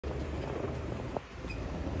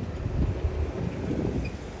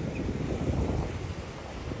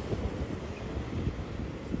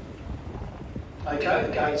Okay,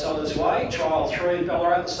 the gate's on its way. Trial 3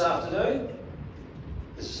 Ballarat this afternoon.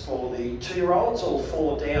 This is for the 2-year-olds, all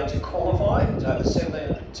 4 down to qualify. It's over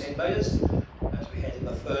 1710 metres. As we head in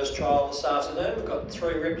the first trial this afternoon, we've got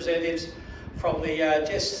 3 representatives from the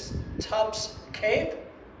Jess Tubbs camp.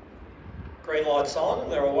 Green light's on,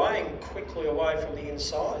 they're away and quickly away from the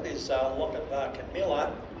inside is Lochinvar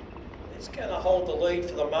Camilla. It's going to hold the lead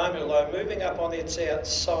for the moment, although moving up on its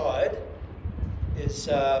outside is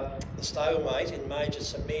the stablemate in Major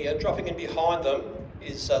Samir. Dropping in behind them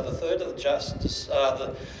is the third of the Justice,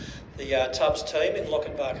 the Tubbs team in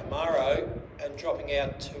Lochinvar Camaro, and dropping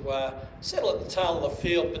out to settle at the tail of the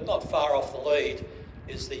field but not far off the lead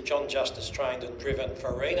is the John Justice trained and driven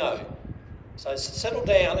Farino. So settled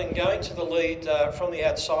down and going to the lead from the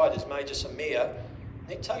outside is Major Samir.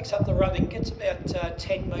 It takes up the running, gets about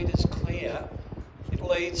 10 metres clear. It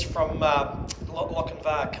leads from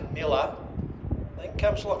Lochinvar Camilla. Then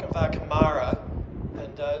comes Lochinvar Camara,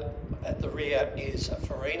 and at the rear is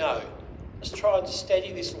Farino. Just trying to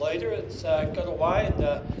steady this leader. It's got away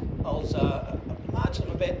and holds a margin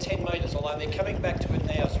of about 10 metres, although they're coming back to it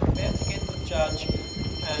now. So we're about to get the judge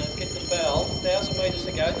and get the bell. 1,000 metres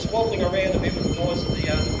to go. It's wobbling around a bit with the noise of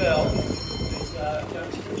the bell. These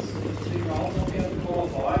youngsters, these 2-year-olds, not going to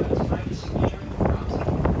qualify. It's making some gear in front.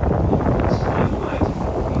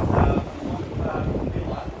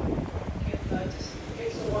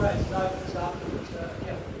 Opens up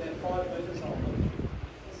about 5 metres on them.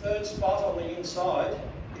 The third spot on the inside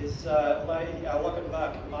is Lady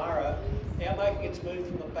Lochinvar Camara, now making its move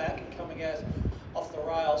from the back and coming out off the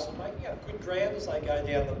rails and making up good ground as they go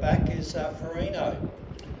down the back is Farino.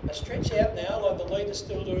 They stretch out now, although the leader's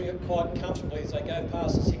still doing it quite comfortably as they go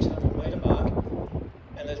past the 600 metre mark.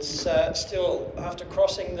 And it's still, after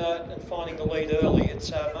crossing and finding the lead early,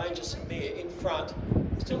 it's Major Samir in front.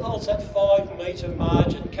 Still holds that 5 metre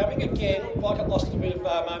margin. Coming again, looked like it lost a bit of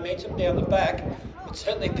momentum down the back, but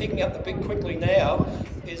certainly picking up the bit quickly now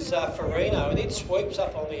is Farino, and it sweeps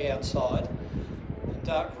up on the outside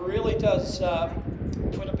and really does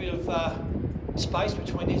put a bit of space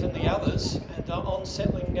between it and the others, and on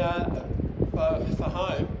settling for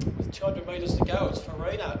home with 200 metres to go, it's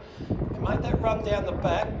Farino. He made that run down the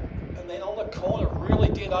back, and then on the corner really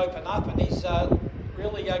did open up, and he's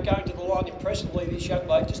really going to the line impressively. This young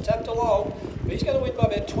bloke just tapped along, but he's going to win by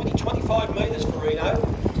about 20-25 metres, Farino.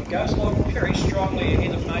 He goes along very strongly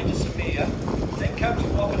ahead of Major Samir. Then comes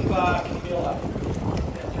Lochinvar Camilla.